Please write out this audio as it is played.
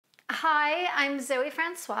Hi, I'm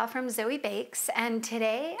François from Zoebakes, and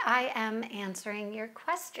today I am answering your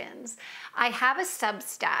questions. I have a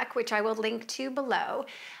Substack, which I will link to below.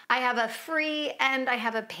 I have a free and I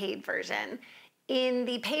have a paid version. In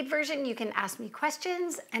the paid version, you can ask me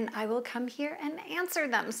questions and I will come here and answer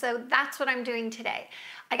them. So that's what I'm doing today.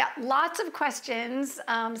 I got lots of questions,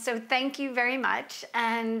 so thank you very much.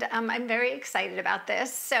 And I'm very excited about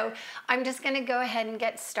this. So I'm just gonna go ahead and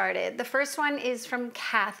get started. The first one is from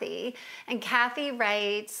Kathi, and Kathi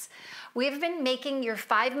writes, we've been making your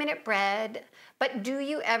 5-minute bread, but do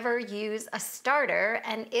you ever use a starter?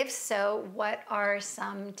 And if so, what are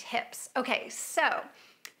some tips? Okay, so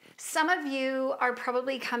some of you are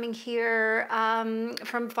probably coming here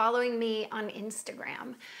from following me on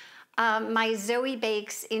Instagram. My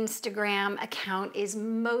Zoebakes Instagram account is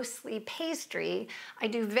mostly pastry. I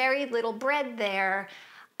do very little bread there.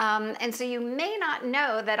 And so you may not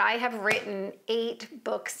know that I have written 8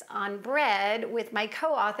 books on bread with my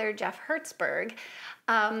co-author, Jeff Hertzberg.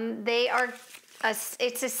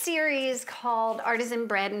 It's a series called Artisan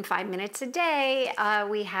Bread in 5 Minutes a Day.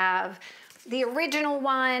 We have the original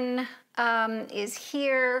one is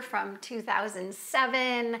here from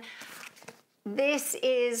 2007. This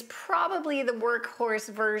is probably the workhorse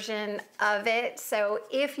version of it. So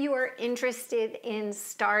if you are interested in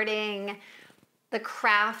starting the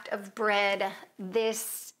craft of bread,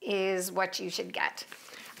 this is what you should get.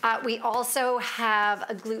 We also have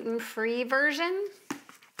a gluten-free version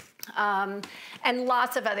and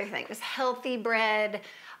lots of other things. Healthy bread,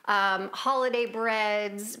 holiday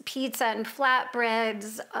breads, pizza and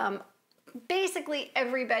flatbreads, basically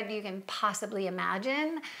every bread you can possibly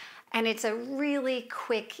imagine. And it's a really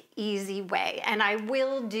quick, easy way. And I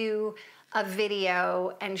will do a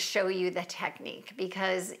video and show you the technique,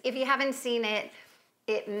 because if you haven't seen it,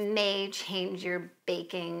 it may change your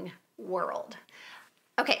baking world.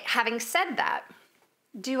 Okay, having said that,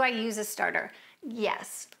 do I use a starter?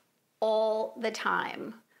 Yes, all the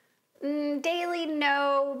time. Daily,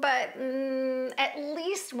 no, but at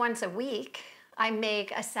least once a week, I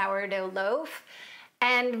make a sourdough loaf.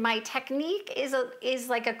 And my technique is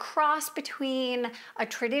like a cross between a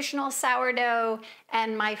traditional sourdough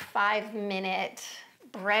and my 5-minute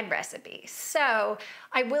bread recipe. So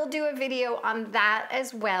I will do a video on that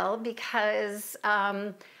as well, because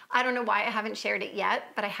I don't know why I haven't shared it yet,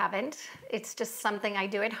 but I haven't. It's just something I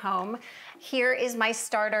do at home. Here is my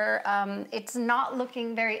starter. It's not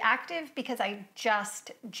looking very active because I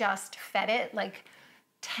just fed it like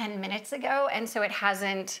 10 minutes ago, and so it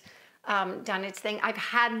hasn't done its thing. I've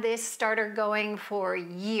had this starter going for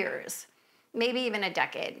years, maybe even a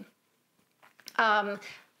decade.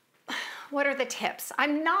 What are the tips?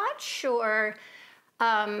 I'm not sure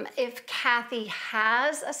if Kathi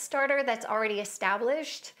has a starter that's already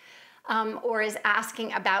established or is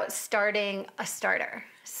asking about starting a starter.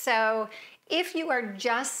 So if you are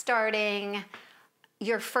just starting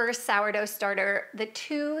your first sourdough starter, the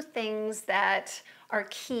 2 things that are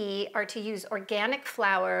key are to use organic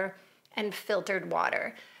flour and filtered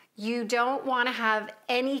water. You don't want to have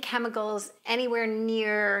any chemicals anywhere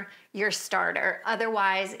near your starter.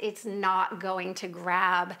 Otherwise, it's not going to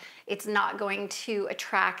grab. It's not going to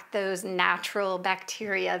attract those natural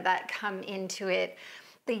bacteria that come into it,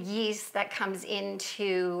 the yeast that comes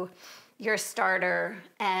into your starter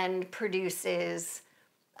and produces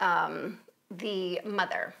the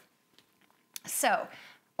mother. So,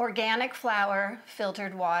 organic flour,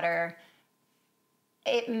 filtered water.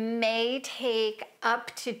 It may take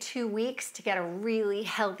up to 2 weeks to get a really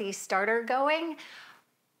healthy starter going,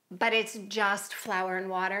 but it's just flour and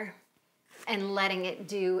water and letting it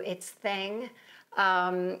do its thing.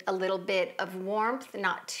 A little bit of warmth,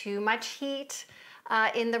 not too much heat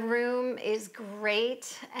in the room is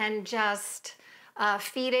great, and just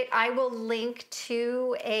feed it. I will link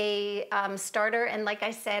to a starter, and like I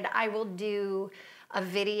said, I will do a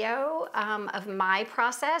video of my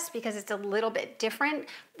process because it's a little bit different.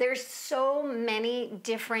 There's so many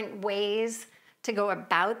different ways to go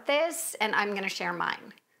about this, and I'm gonna share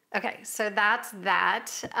mine. Okay, so that's that.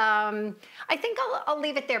 I think I'll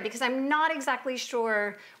leave it there because I'm not exactly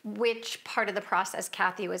sure which part of the process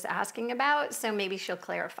Kathi was asking about, so maybe she'll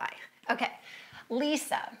clarify. Okay,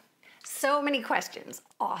 Lisa, so many questions,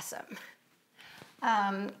 awesome.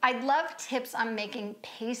 I'd love tips on making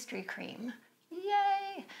pastry cream.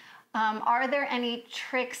 Yay! Are there any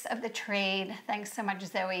tricks of the trade? Thanks so much,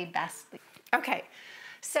 Zoe. Best. Okay,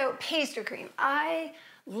 so pastry cream. I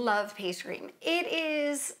love pastry cream. It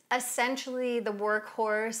is essentially the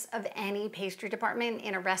workhorse of any pastry department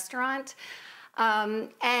in a restaurant.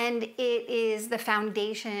 And it is the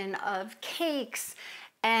foundation of cakes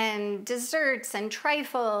and desserts and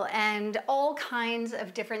trifle and all kinds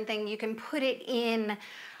of different things. You can put it in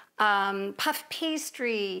puff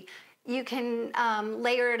pastry. You can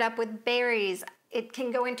layer it up with berries. It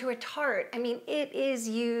can go into a tart. I mean, it is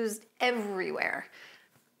used everywhere.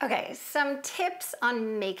 Okay, some tips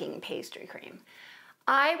on making pastry cream.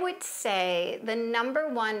 I would say the number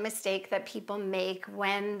one mistake that people make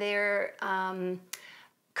when they're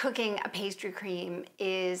cooking a pastry cream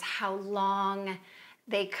is how long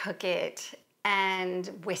they cook it and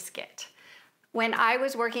whisk it. When I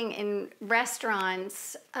was working in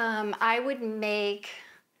restaurants, I would make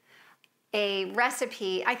a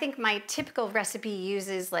recipe. I think my typical recipe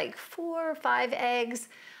uses like 4 or 5 eggs.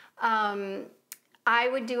 I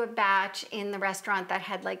would do a batch in the restaurant that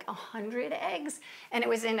had like 100 eggs, and it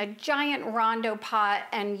was in a giant rondo pot,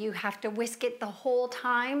 and you have to whisk it the whole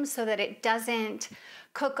time so that it doesn't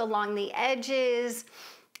cook along the edges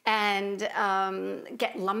and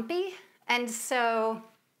get lumpy. And so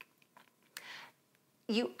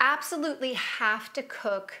you absolutely have to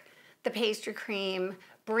cook the pastry cream,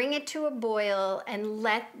 bring it to a boil, and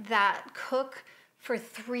let that cook for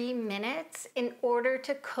 3 minutes in order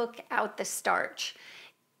to cook out the starch.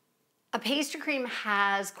 A pastry cream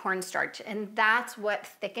has cornstarch, and that's what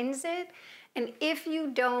thickens it. And if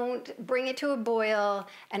you don't bring it to a boil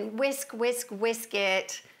and whisk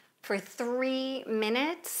it for 3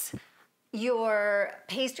 minutes, your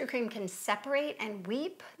pastry cream can separate and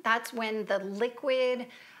weep. That's when the liquid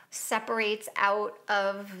separates out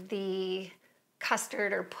of the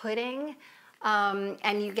custard or pudding,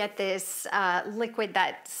 and you get this liquid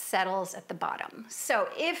that settles at the bottom. So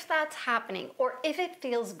if that's happening, or if it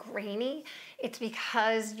feels grainy, it's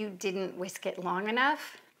because you didn't whisk it long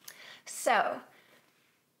enough. So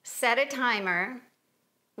set a timer,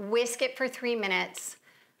 whisk it for 3 minutes.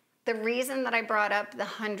 The reason that I brought up the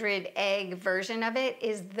 100 egg version of it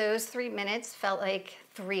is those 3 minutes felt like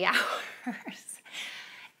 3 hours.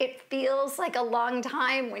 It feels like a long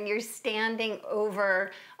time when you're standing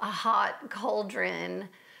over a hot cauldron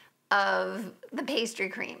of the pastry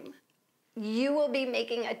cream. You will be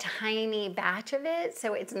making a tiny batch of it,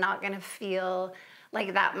 so it's not gonna feel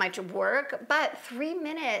like that much work, but 3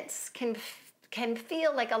 minutes can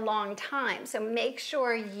feel like a long time. So make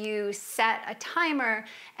sure you set a timer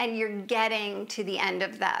and you're getting to the end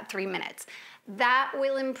of that 3 minutes. That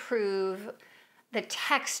will improve the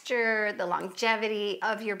texture, the longevity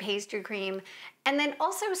of your pastry cream, and then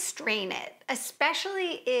also strain it.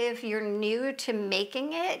 Especially if you're new to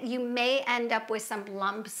making it, you may end up with some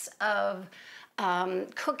lumps of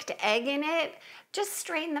cooked egg in it. Just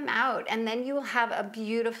strain them out, and then you will have a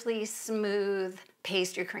beautifully smooth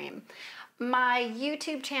pastry cream. My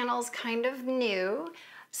YouTube channel's kind of new,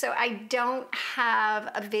 so I don't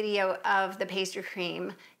have a video of the pastry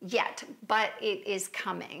cream yet, but it is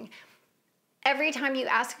coming. Every time you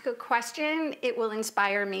ask a question, it will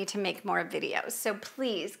inspire me to make more videos. So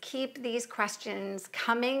please keep these questions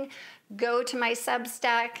coming. Go to my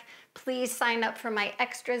Substack. Please sign up for my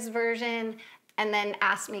extras version and then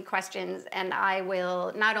ask me questions, and I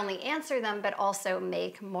will not only answer them, but also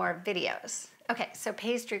make more videos. Okay, so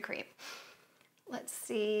pastry cream. Let's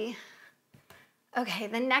see. Okay,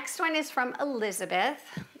 the next one is from Elizabeth.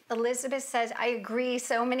 Elizabeth says, I agree,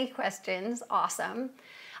 so many questions, awesome.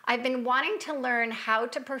 I've been wanting to learn how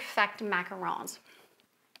to perfect macarons.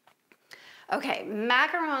 Okay,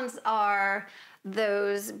 macarons are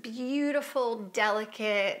those beautiful,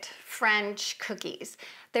 delicate French cookies.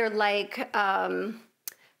 They're like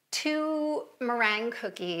 2 meringue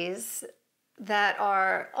cookies that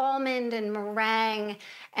are almond and meringue,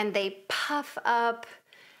 and they puff up,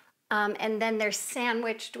 and then they're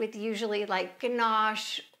sandwiched with usually like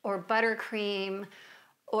ganache or buttercream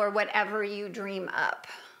or whatever you dream up.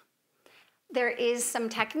 There is some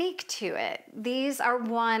technique to it. These are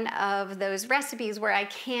one of those recipes where I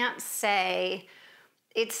can't say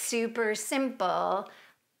it's super simple,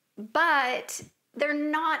 but they're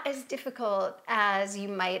not as difficult as you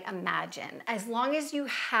might imagine. As long as you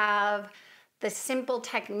have the simple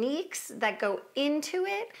techniques that go into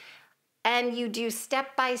it and you do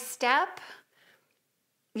step by step,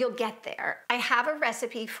 you'll get there. I have a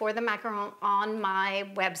recipe for the macaron on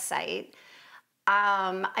my website.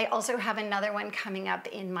 I also have another one coming up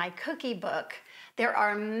in my cookie book. There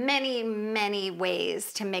are many, many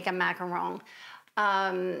ways to make a macaron.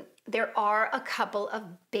 There are a couple of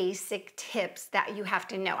basic tips that you have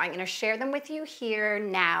to know. I'm going to share them with you here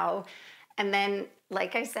now. And then,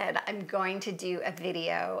 like I said, I'm going to do a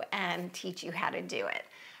video and teach you how to do it.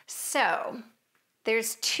 So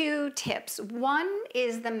There's 2 tips. One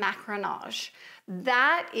is the macaronage.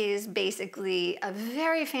 That is basically a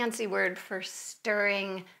very fancy word for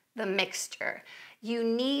stirring the mixture. You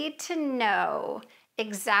need to know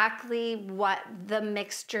exactly what the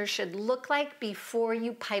mixture should look like before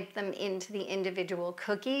you pipe them into the individual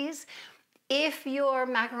cookies. If your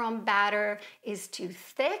macaron batter is too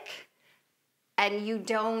thick and you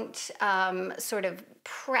don't sort of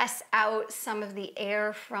press out some of the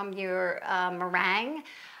air from your meringue,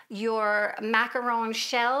 your macaron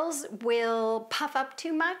shells will puff up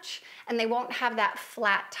too much and they won't have that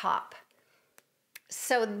flat top.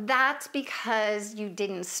 So that's because you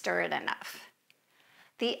didn't stir it enough.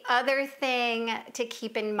 The other thing to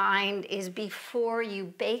keep in mind is before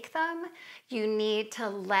you bake them, you need to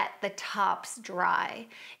let the tops dry.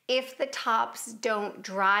 If the tops don't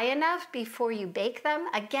dry enough before you bake them,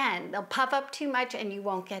 again, they'll puff up too much and you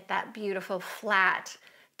won't get that beautiful flat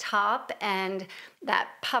top and that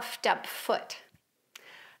puffed up foot.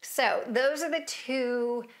 So those are the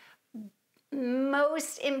 2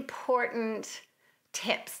 most important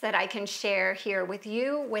tips that I can share here with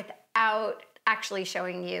you without actually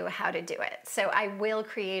showing you how to do it. So I will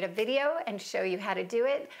create a video and show you how to do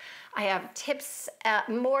it. I have tips,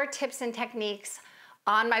 more tips and techniques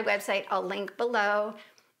on my website. I'll link below.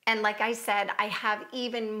 And like I said, I have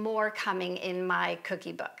even more coming in my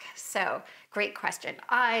cookie book. So great question.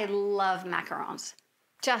 I love macarons,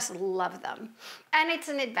 just love them. And it's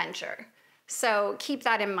an adventure. So keep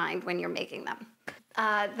that in mind when you're making them.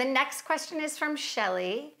 The next question is from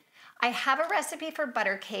Shelly. I have a recipe for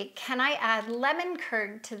butter cake. Can I add lemon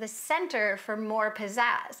curd to the center for more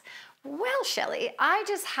pizzazz? Well, Shelly, I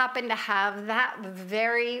just happen to have that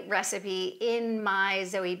very recipe in my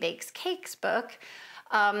Zoebakes Cakes book.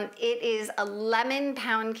 It is a lemon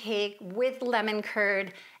pound cake with lemon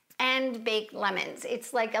curd and baked lemons.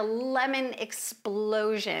 It's like a lemon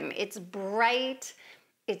explosion. It's bright,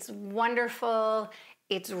 it's wonderful.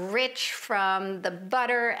 It's rich from the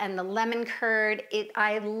butter and the lemon curd.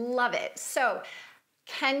 I love it. So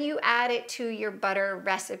can you add it to your butter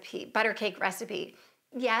cake recipe?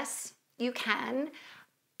 Yes, you can.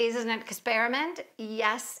 Is it an experiment?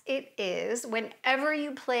 Yes, it is. Whenever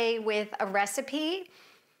you play with a recipe,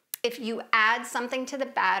 if you add something to the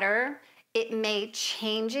batter, it may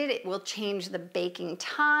change it. It will change the baking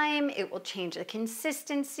time. It will change the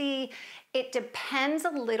consistency. It depends a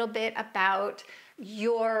little bit about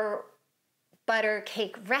your butter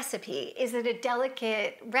cake recipe. Is it a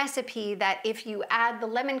delicate recipe that if you add the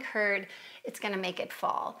lemon curd, it's gonna make it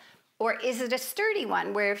fall? Or is it a sturdy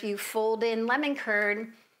one where if you fold in lemon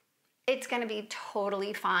curd, it's gonna be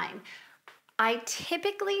totally fine? I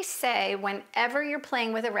typically say whenever you're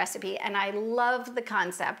playing with a recipe, and I love the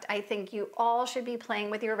concept, I think you all should be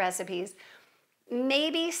playing with your recipes,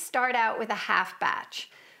 maybe start out with a half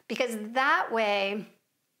batch, because that way,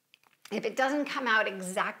 if it doesn't come out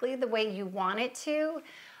exactly the way you want it to,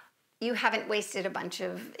 you haven't wasted a bunch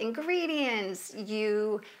of ingredients.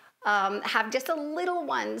 You have just a little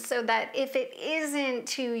one so that if it isn't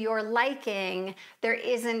to your liking, there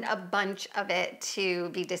isn't a bunch of it to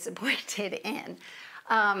be disappointed in.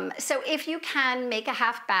 So if you can, make a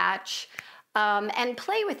half batch and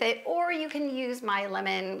play with it, or you can use my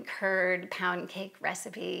lemon curd pound cake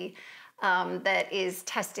recipe that is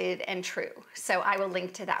tested and true. So I will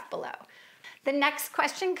link to that below. The next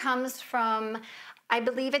question comes from, I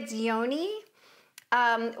believe it's Yonnie.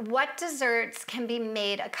 What desserts can be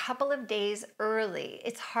made a couple of days early?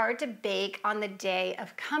 It's hard to bake on the day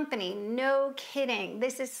of company. No kidding.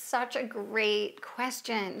 This is such a great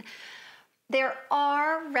question. There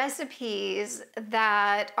are recipes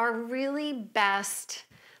that are really best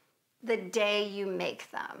the day you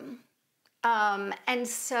make them. And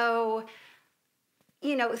so,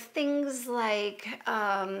 you know, things like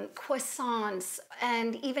croissants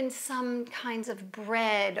and even some kinds of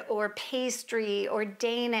bread or pastry or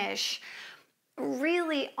Danish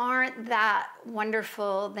really aren't that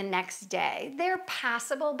wonderful the next day. They're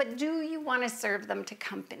passable, but do you want to serve them to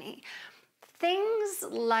company? Things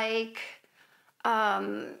like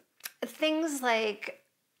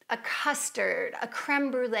a custard, a creme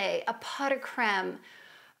brulee, a pot de creme,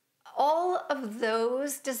 all of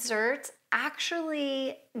those desserts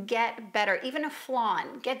actually get better. Even a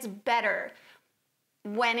flan gets better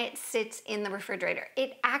when it sits in the refrigerator.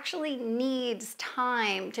 It actually needs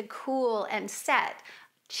time to cool and set.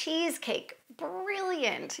 Cheesecake,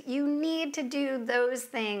 brilliant. You need to do those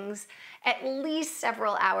things at least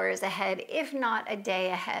several hours ahead, if not a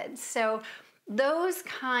day ahead. So those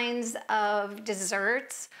kinds of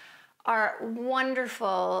desserts are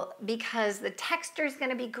wonderful because the texture is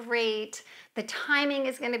going to be great, the timing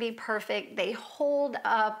is going to be perfect, they hold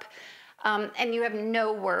up, and you have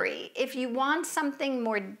no worry. If you want something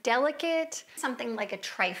more delicate, something like a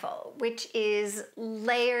trifle, which is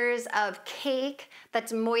layers of cake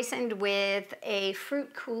that's moistened with a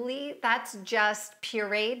fruit coulis, that's just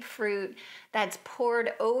pureed fruit that's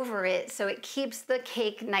poured over it so it keeps the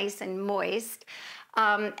cake nice and moist.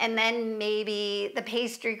 And then maybe the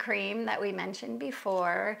pastry cream that we mentioned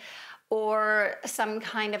before, or some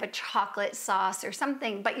kind of a chocolate sauce or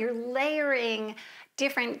something, but you're layering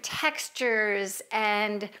different textures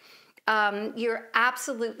and you're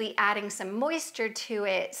absolutely adding some moisture to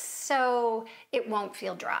it so it won't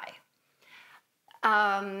feel dry.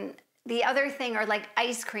 The other thing are like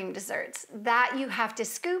ice cream desserts that you have to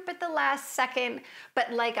scoop at the last second,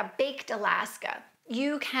 but like a baked Alaska,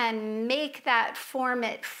 you can make that, form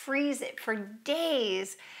it, freeze it for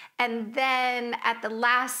days, and then at the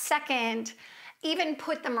last second, even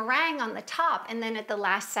put the meringue on the top, and then at the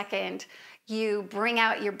last second, you bring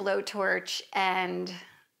out your blowtorch and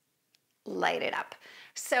light it up.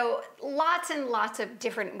 So lots and lots of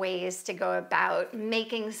different ways to go about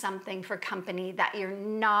making something for company that you're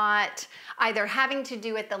not either having to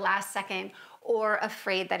do at the last second or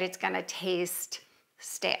afraid that it's gonna taste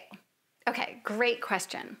stale. Okay, great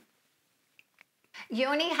question.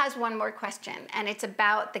 Yonnie has one more question, and it's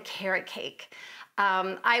about the carrot cake.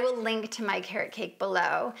 I will link to my carrot cake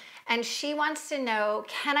below, and she wants to know,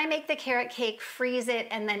 can I make the carrot cake, freeze it,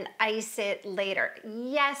 and then ice it later?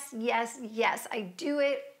 Yes, yes, yes, I do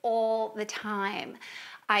it all the time.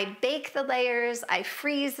 I bake the layers, I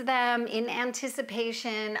freeze them in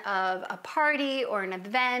anticipation of a party or an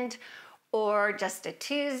event or just a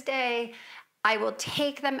Tuesday. I will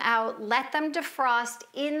take them out, let them defrost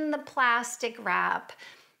in the plastic wrap.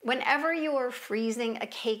 Whenever you are freezing a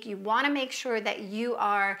cake, you want to make sure that you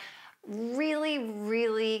are really,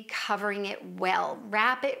 really covering it well.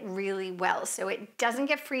 Wrap it really well so it doesn't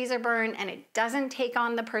get freezer burn and it doesn't take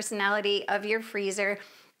on the personality of your freezer,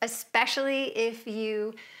 especially if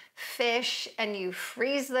you fish and you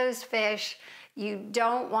freeze those fish. You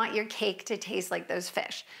don't want your cake to taste like those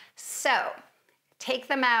fish. So take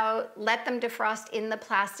them out, let them defrost in the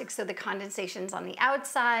plastic so the condensation's on the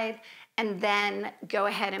outside, and then go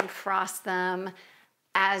ahead and frost them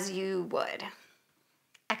as you would.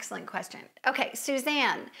 Excellent question. Okay,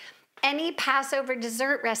 Suzanne, any Passover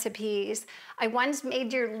dessert recipes? I once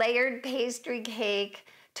made your layered pastry cake,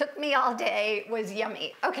 took me all day, was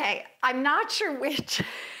yummy. Okay, I'm not sure which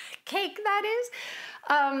cake that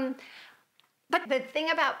is. But the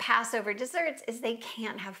thing about Passover desserts is they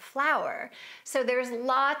can't have flour. So there's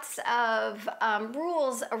lots of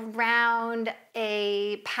rules around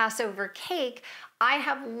a Passover cake. I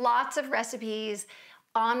have lots of recipes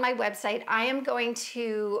on my website. I am going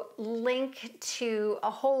to link to a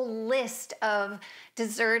whole list of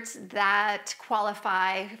desserts that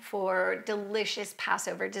qualify for delicious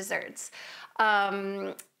Passover desserts.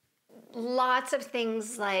 Lots of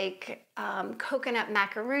things like coconut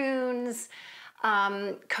macaroons,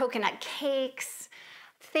 coconut cakes,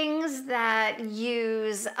 things that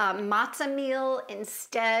use matzah meal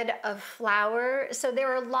instead of flour. So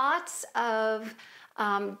there are lots of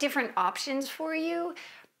different options for you.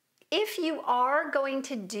 If you are going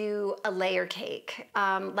to do a layer cake,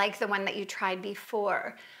 like the one that you tried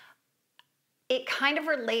before, it kind of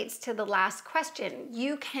relates to the last question.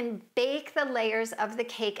 You can bake the layers of the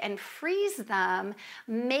cake and freeze them,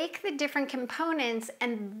 make the different components,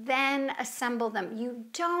 and then assemble them. You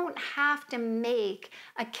don't have to make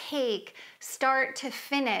a cake start to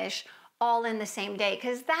finish all in the same day,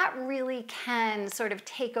 because that really can sort of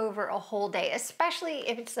take over a whole day, especially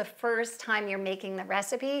if it's the first time you're making the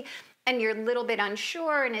recipe and you're a little bit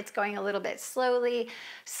unsure and it's going a little bit slowly.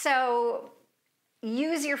 So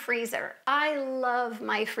use your freezer. I love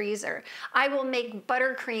my freezer. I will make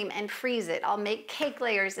buttercream and freeze it. I'll make cake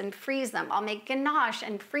layers and freeze them. I'll make ganache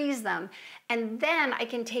and freeze them. And then I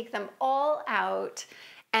can take them all out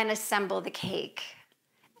and assemble the cake.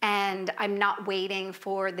 And I'm not waiting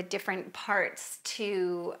for the different parts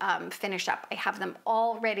to finish up. I have them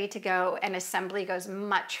all ready to go, and assembly goes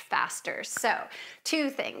much faster. So 2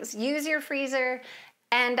 things: use your freezer,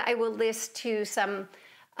 and I will list to some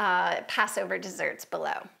Passover desserts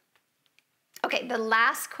below. Okay, the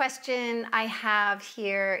last question I have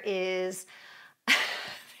here is,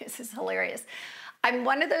 this is hilarious. I'm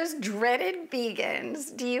one of those dreaded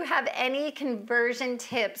vegans. Do you have any conversion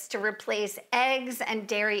tips to replace eggs and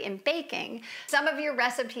dairy in baking? Some of your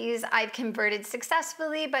recipes I've converted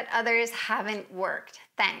successfully, but others haven't worked.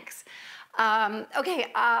 Thanks.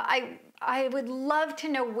 Okay, I would love to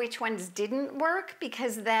know which ones didn't work,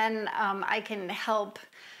 because then I can help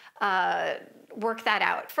work that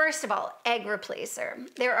out. First of all, egg replacer.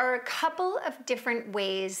 There are a couple of different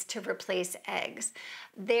ways to replace eggs.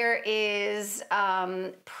 There is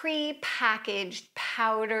pre-packaged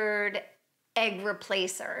powdered egg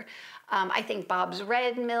replacer. I think Bob's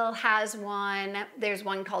Red Mill has one. There's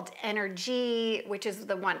one called Energy, which is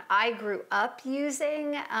the one I grew up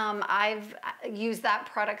using. I've used that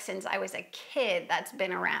product since I was a kid. That's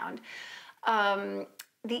been around.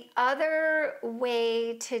 The other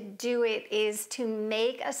way to do it is to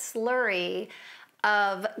make a slurry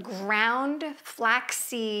of ground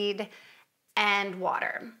flaxseed and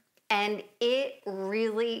water. And it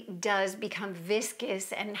really does become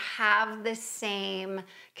viscous and have the same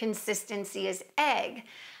consistency as egg.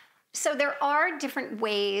 So there are different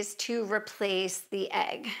ways to replace the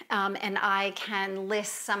egg, and I can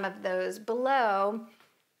list some of those below.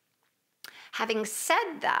 Having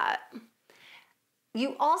said that,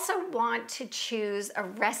 you also want to choose a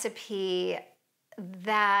recipe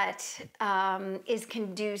that is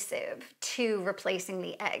conducive to replacing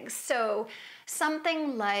the eggs. So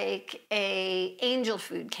something like a angel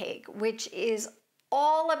food cake, which is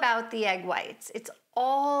all about the egg whites. It's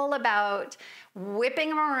all about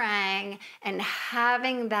whipping a meringue and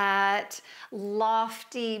having that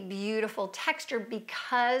lofty, beautiful texture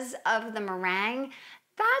because of the meringue.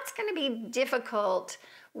 That's going to be difficult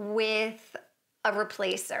with a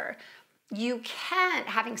replacer. You can,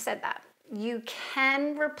 having said that, you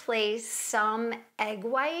can replace some egg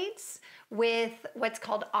whites with what's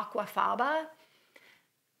called Aquafaba.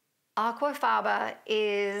 Aquafaba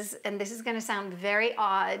is, and this is going to sound very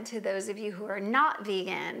odd to those of you who are not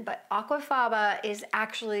vegan, but Aquafaba is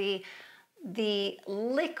actually the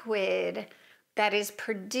liquid that is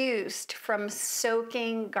produced from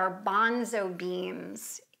soaking garbanzo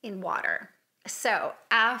beans in water. So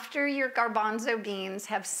after your garbanzo beans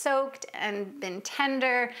have soaked and been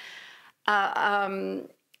tender,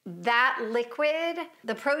 that liquid,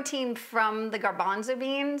 the protein from the garbanzo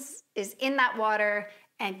beans is in that water,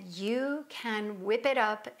 and you can whip it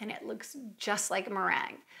up and it looks just like a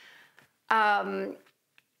meringue.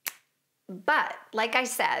 But like I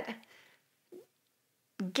said,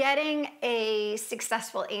 getting a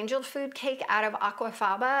successful angel food cake out of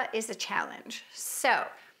Aquafaba is a challenge. So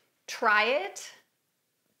try it,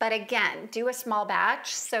 but again, do a small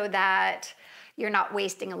batch so that you're not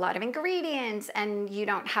wasting a lot of ingredients and you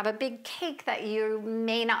don't have a big cake that you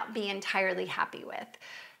may not be entirely happy with.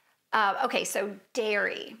 Okay, so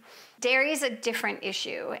dairy. Dairy is a different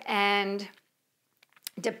issue, and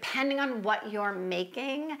depending on what you're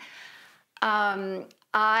making,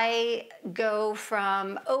 I go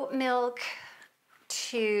from oat milk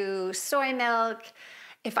to soy milk.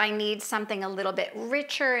 If I need something a little bit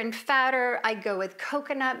richer and fatter, I go with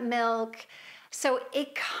coconut milk. So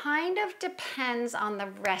it kind of depends on the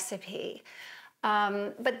recipe.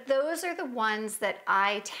 But those are the ones that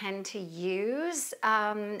I tend to use.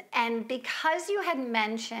 And because you had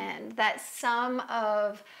mentioned that some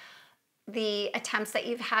of the attempts that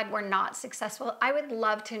you've had were not successful, I would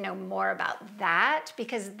love to know more about that,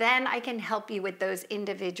 because then I can help you with those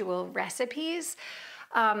individual recipes.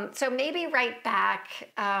 So maybe write back,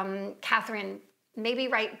 Kathryn, maybe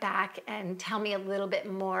write back and tell me a little bit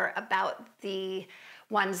more about the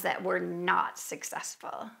ones that were not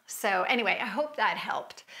successful. So anyway, I hope that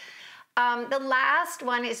helped. The last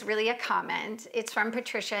one is really a comment. It's from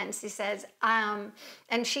Patricia, and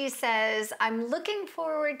she says, I'm looking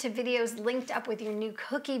forward to videos linked up with your new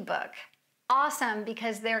cookie book. Awesome,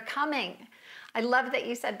 because they're coming. I love that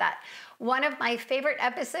you said that. One of my favorite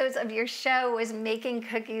episodes of your show was making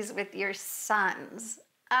cookies with your sons.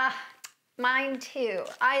 Mine too.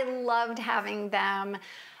 I loved having them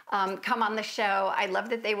come on the show. I love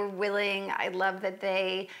that they were willing. I love that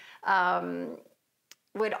they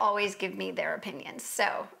would always give me their opinions.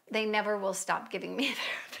 So they never will stop giving me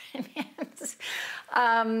their opinions.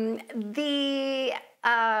 The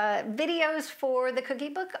videos for the cookie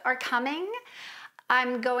book are coming.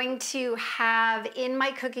 I'm going to have in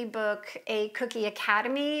my cookie book a cookie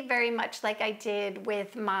academy, very much like I did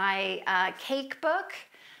with my cake book.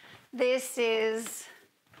 This is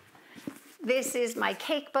my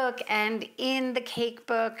cake book, and in the cake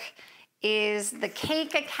book is the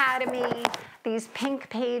Cake Academy, these pink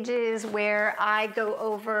pages where I go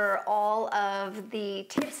over all of the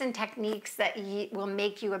tips and techniques that will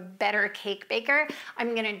make you a better cake baker.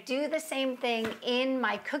 I'm gonna do the same thing in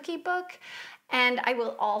my cookie book, and I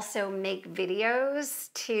will also make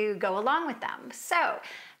videos to go along with them. So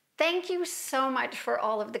thank you so much for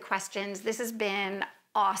all of the questions. This has been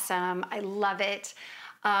awesome. I love it.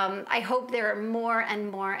 I hope there are more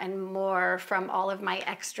and more and more from all of my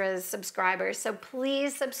extras subscribers. So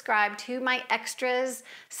please subscribe to my extras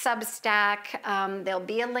Substack. There'll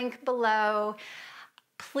be a link below.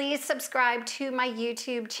 Please subscribe to my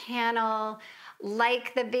YouTube channel.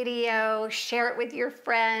 Like the video, share it with your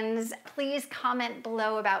friends. Please comment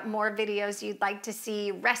below about more videos you'd like to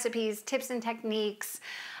see, recipes, tips and techniques.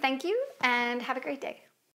 Thank you and have a great day.